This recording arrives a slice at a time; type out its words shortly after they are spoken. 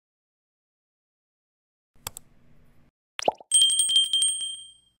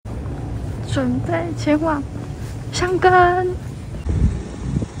准备前往箱根。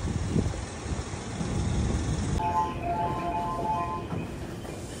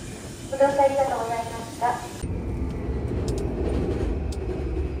ご乗車ありがとうございました。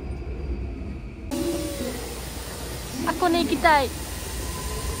箱根行きたい。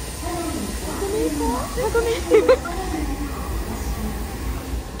箱根。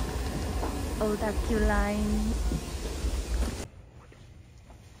小田急ライン。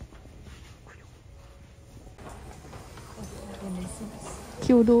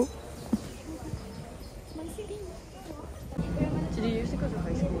Kyoto. Did you used to go to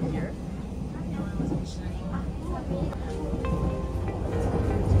high school here?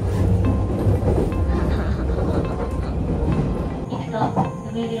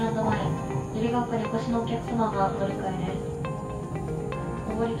 読売ランド前、ゆりが丘にお越しのお客様がお乗り換えです。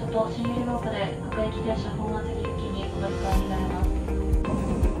登戸と新ゆりが丘で各駅停車本厚木行きにお乗り換えになります。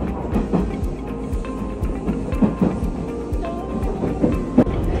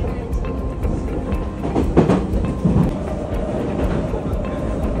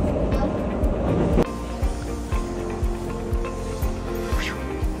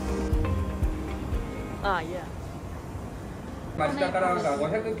町田からが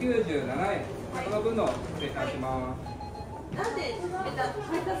597円、この分の失礼いたします。なんで配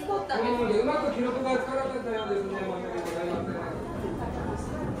達取ったんですか？うまく記録がつかなかったようですね。申し訳ございません。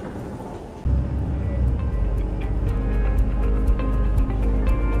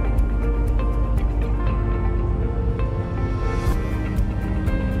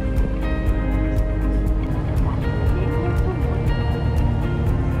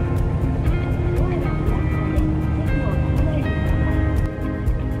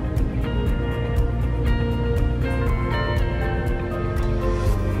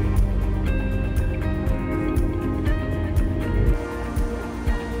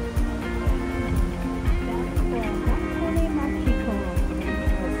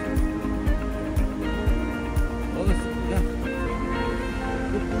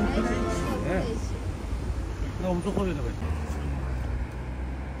엄청 커요, 저거.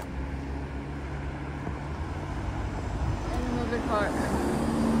 Another car.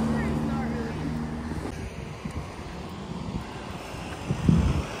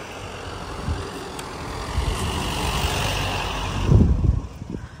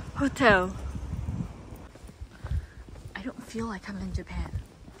 Hotel. I don't feel like I'm in Japan.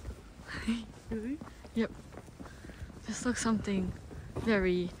 Really? Yep. This looks something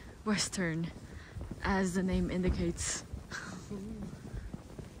very Western, as the name indicates.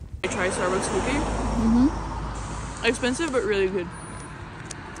 I tried Starbucks cookie. Expensive, but really good.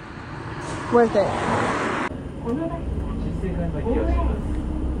 Worth it.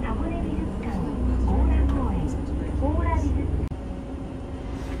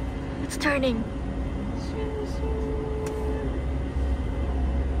 It's turning.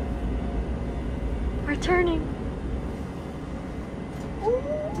 We're turning.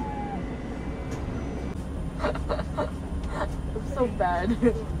 It's so bad.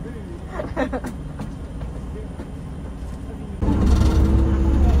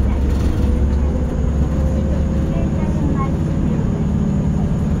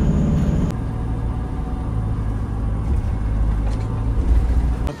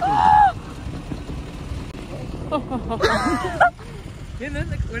 And then,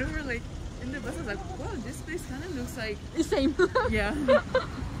 like, when we were like in the bus, I was like, "Wow, this place kind of looks like The same. yeah."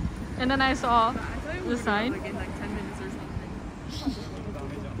 And then I saw But I thought it the was sign. like in like 10 minutes or something.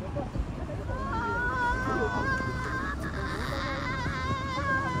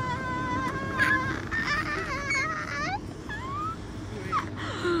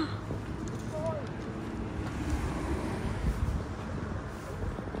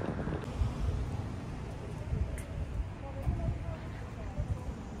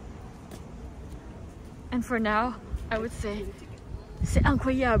 And for now, I would say, c'est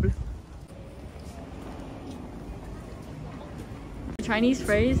incroyable. Chinese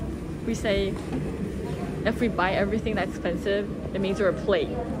phrase, we say, if we buy everything that's expensive, it means we're a plate.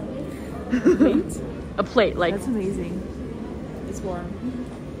 Plate? A plate, like That's amazing. It's warm.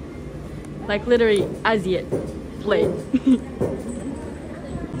 like literally Asiate plate.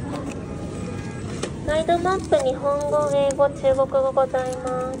 ガイドマップ日本語、英語、中国語ござい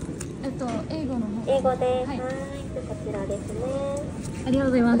ます。英語の方。英語です。はいはい、こちらですね。ありがと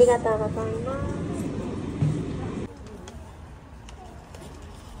うございます。ありがとうございます。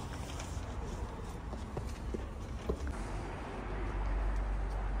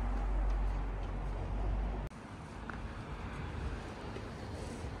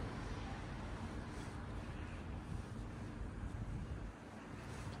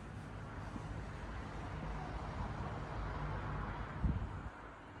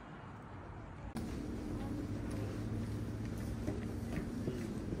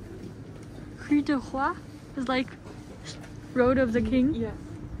Rue de Roi is like Road of the King. Yeah.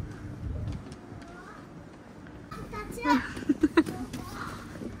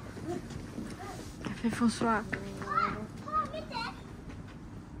 Café François.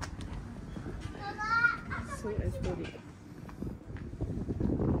 So aesthetic.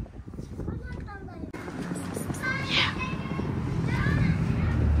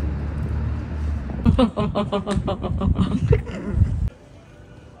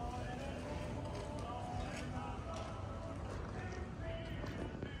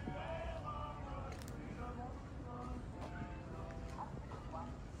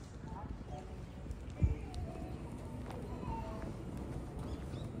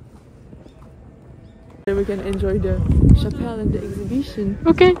 Then we can enjoy the chapelle and the exhibition.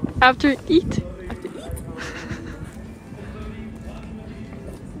 Okay, after eat.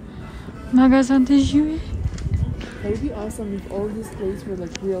 Magasin de jouets. That would be awesome if all these places were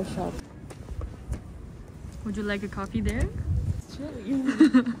like real shops. Would you like a coffee there? It's chilly.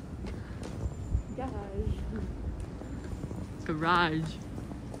 Garage.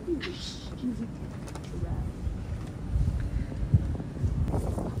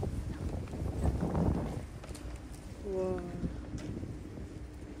 Whoa.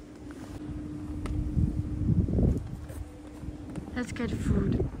 Let's get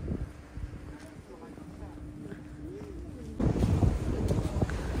food.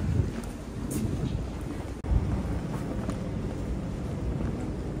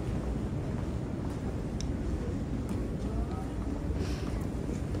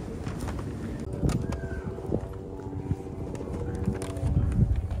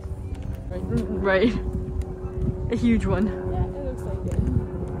 Right. A huge one. Yeah, it looks like it.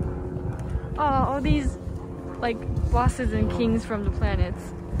 Oh, all these like bosses and kings from the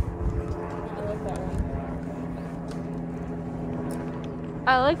planets. I like that one.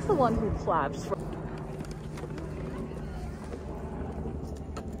 I like the one who claps.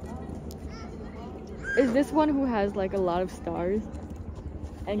 Is this one who has like a lot of stars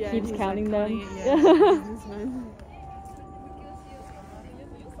and Yeah, keeps he's, counting like, them? counting it, yeah. This one.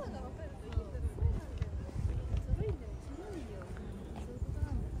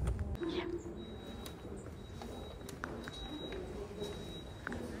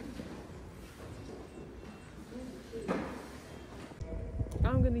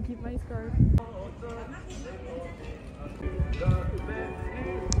 I'm gonna keep my scarf.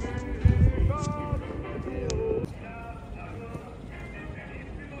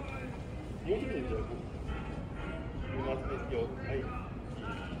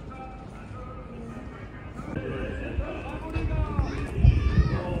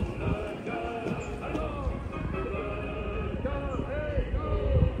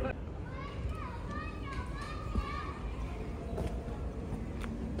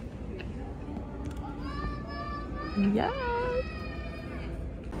 Yeah.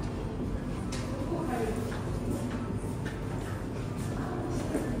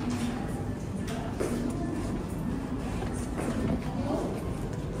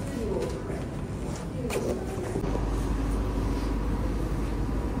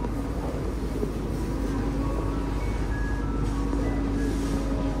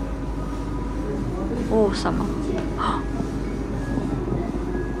 Oh, summer.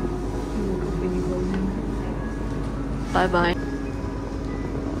 Bye bye.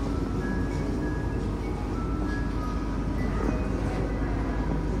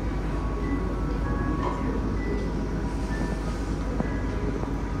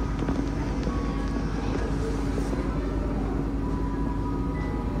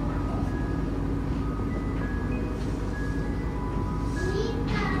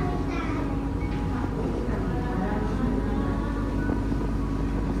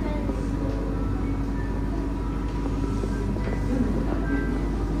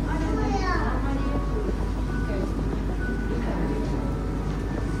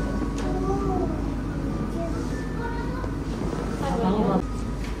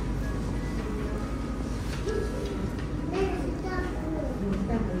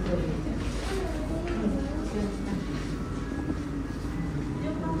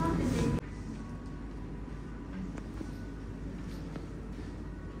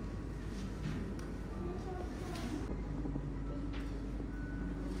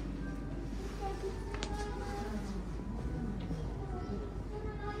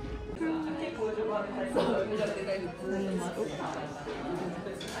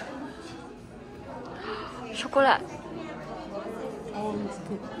 Chocolate. Oh, it's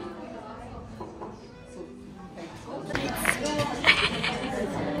good.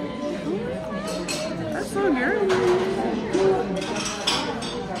 That's so girly.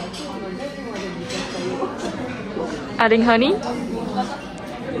 adding honey.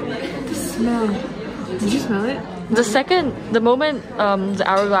 Smell. Did you smell it? The moment the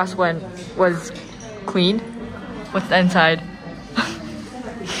hourglass went was cleaned. What's the inside?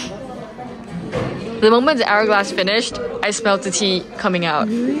 The moment the hourglass finished, I smelled the tea coming out.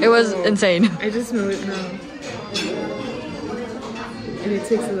 Really? It was insane. I just smell it now. And it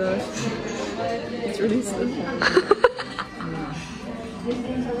takes a lot. It's really slow.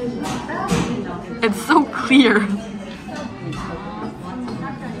 It's so clear.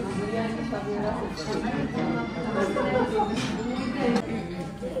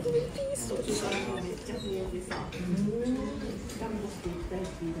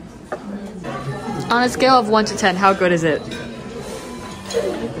 On a scale of 1 to 10, how good is it?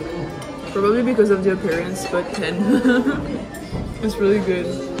 Probably because of the appearance, but 10. It's really good.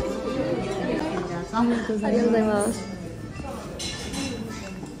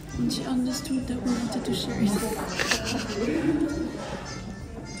 She understood that we wanted to share it.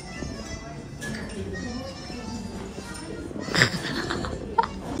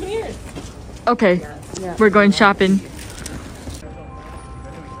 Okay, we're going shopping.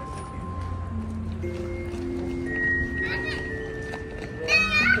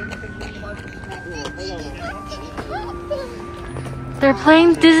 They're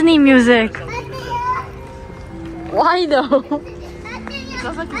playing Disney music. Why though?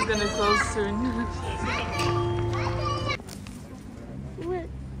 Sounds like it's gonna close soon.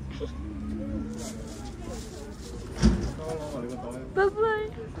 Bye bye.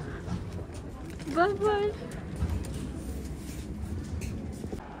 Bye bye.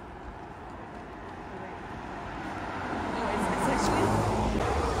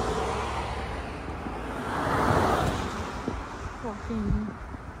 Walking.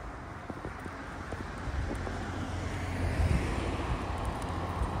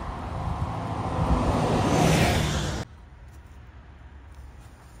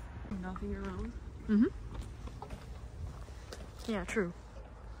 Nothing around. Mm-hmm. Yeah, true.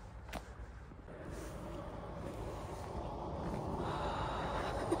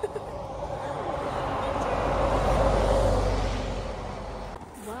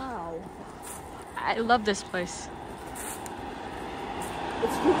 Wow. I love this place.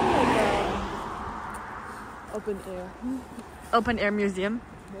 It's really like open air. Open air museum.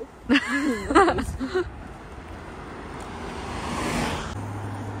 Nope.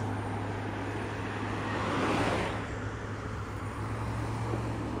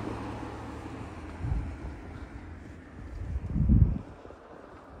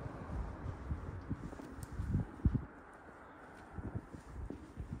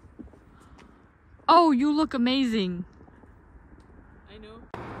 Oh, you look amazing. I know.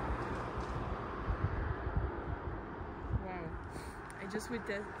 Wow. I just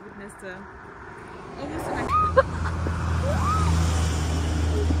witnessed almost an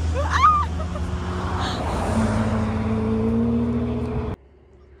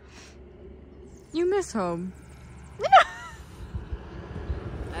You miss home.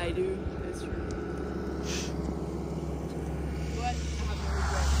 I do, that's true. But I have no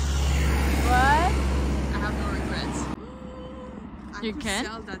regrets. What? I have no regrets. I You could can?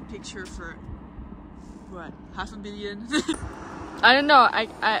 sell that picture for what? $500 million? I don't know. I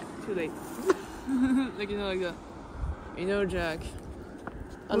Too late. Like like that. Jack.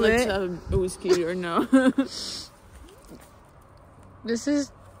 I'd like to have a whiskey or no. This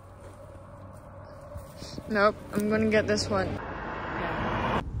is... Nope, I'm gonna get this one.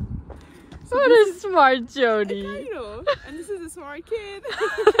 Yeah. So What a smart Jody. I know. And this is a smart kid.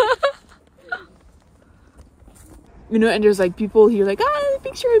 And there's like people here like, the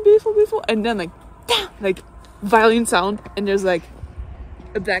picture is beautiful, beautiful. And then like violin sound. And there's like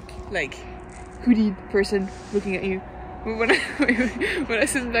a black, like hoodie person looking at you. But when I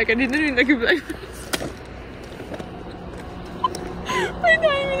said black, I didn't mean like a black person. I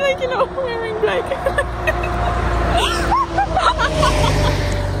mean like, wearing black.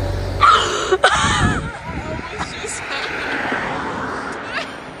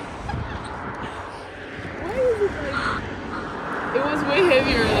 Why is it like... It was way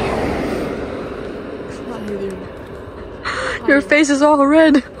heavier, like... It's not heavier. Your face is all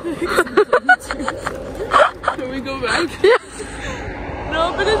red. Can we go back? Yeah.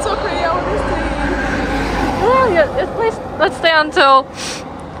 No, but it's okay, I want to stay. Oh, yeah, let's stay until...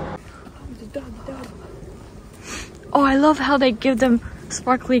 Oh, I love how they give them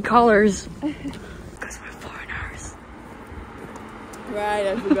sparkly collars. Because we're foreigners. Right,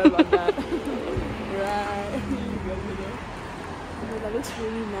 I forgot about that. Right. Oh, that looks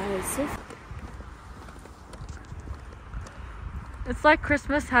really nice. It's like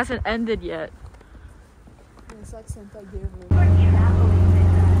Christmas hasn't ended yet. Yeah. It's like Santa gave me.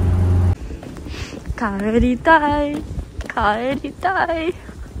 帰りたい帰りたい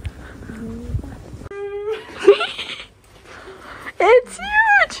It's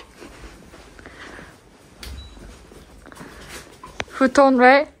huge! Futon,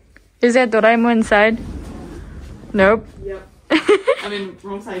 right? Is that Doraemon inside? Nope. Yep. I mean,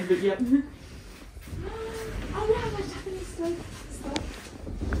 wrong side, but yep. Oh, we have a Japanese stuff.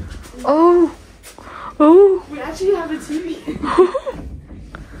 Oh! Oh! We actually have a TV.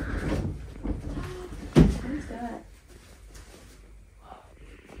 What is that?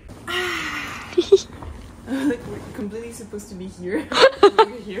 Like, we're completely supposed to be here.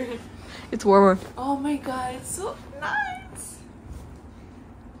 We're here. It's warmer. Oh my god, it's so nice.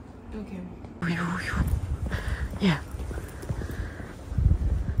 Okay. Yeah.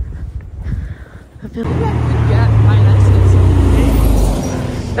 I feel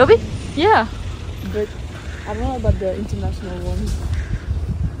It'll be? Yeah. But I don't know about the international ones.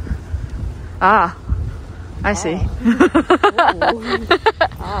 Ah. I see.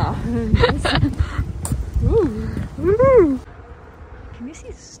 Ooh. Can you see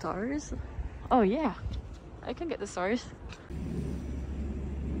the stars? Oh yeah. I can get the stars.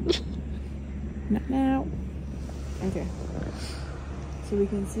 Not now. Okay. So we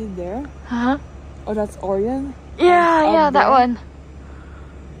can see it there. Huh? Oh, that's Orion? Yeah, And yeah, that there. one.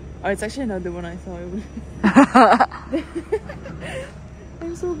 Oh, it's actually not the one I thought it would.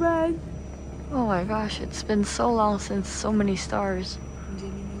 I'm so bad. Oh my gosh, it's been so long since so many stars.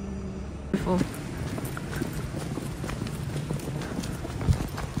 Beautiful.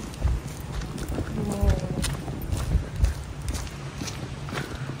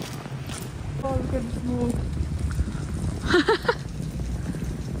 Oh, look at the smoke.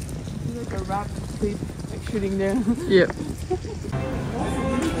 It's like a wrap tape, like shooting there. Yep.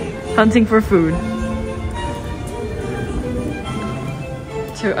 Hunting for food.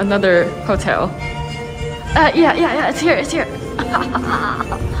 To another hotel. Yeah, it's here, it's here.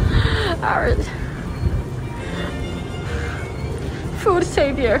 Our food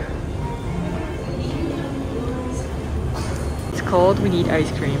savior. It's cold, we need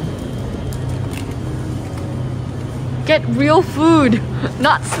ice cream. Get real food,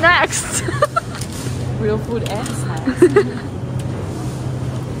 not snacks. Real food and snacks.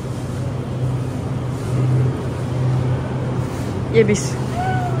 Yeah, bis.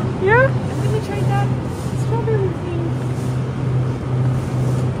 Yeah? I'm gonna try that strawberry thing.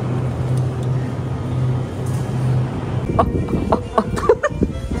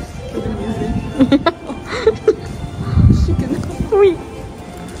 Wait.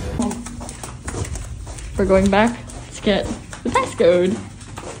 We're going back to get the passcode.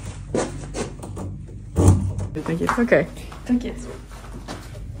 Thank you. Okay. Thank you.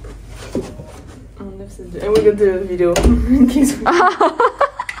 And we're gonna do a video in case we...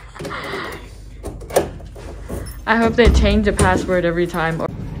 I hope they change the password every time.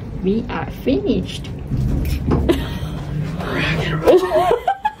 We are finished. Today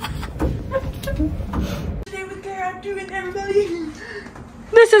with Claire, I'm doing everybody.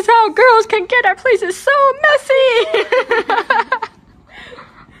 This is how girls can get our places so messy.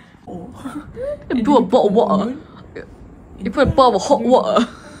 You put a bottle of water. You put a bottle of hot water.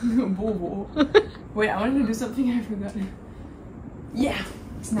 Wait, I wanted to do something I forgot. Yeah,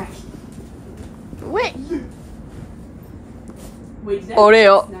 snack. Wait. Wait, is that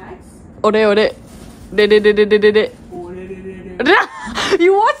Oreo. snacks? Ore.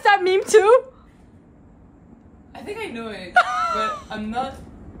 You watched that meme too? I think I know it, but I'm not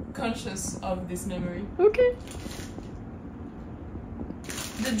conscious of this memory. Okay.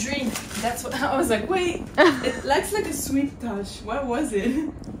 The drink, that's what I was like, wait, it lacks like a sweet touch. What was it?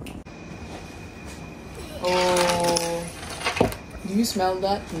 Oh. Do you smell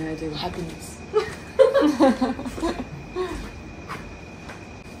that? Yeah, I do. Happiness.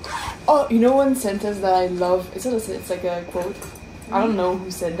 Oh, you know one sentence that I love? It's like a quote. I don't know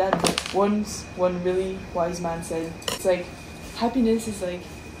who said that, but once one really wise man said, it's like, happiness is like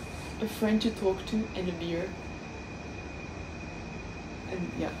a friend to talk to and a beer.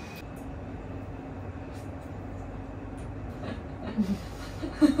 And yeah.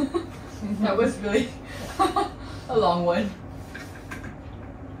 That was really a long one.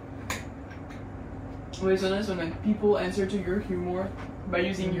 Always honest when like people answer to your humor by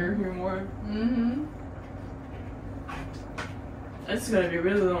using your humor. Mm-hmm. That's gonna be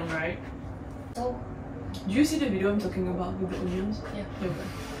really long, right? Oh. Do you see the video I'm talking about with the onions? Yeah. Okay.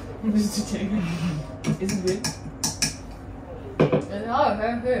 Just to check. Is it good? It's not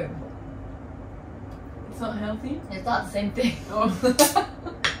healthy. It's not healthy? It's not the same thing. Oh.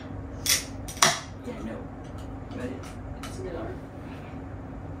 Yeah, no.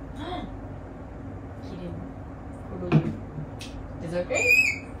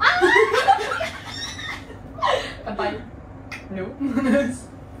 Yes.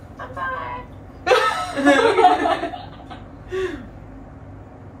 Bye.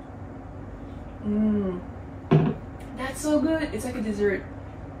 That's so good. It's like a dessert.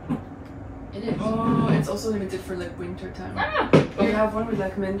 It is. Oh, it's also limited for like winter time. Ah! We have one with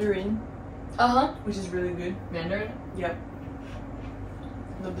like mandarin, Uh-huh. which is really good. Mandarin? Yeah.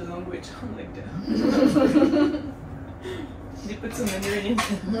 Not the language, like the. They put some mandarin in.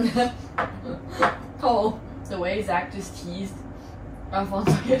 Oh, the way Zach just teased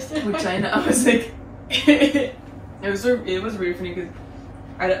Alfonso yesterday. With China, I was like, it was really funny because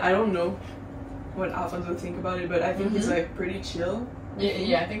I don't know what Alfonso would think about it, but I think he's like pretty chill.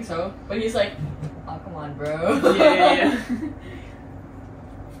 Yeah, I think so. But he's like, oh, come on, bro. Yeah.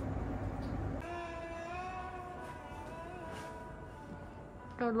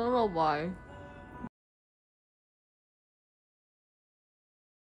 The lullaby.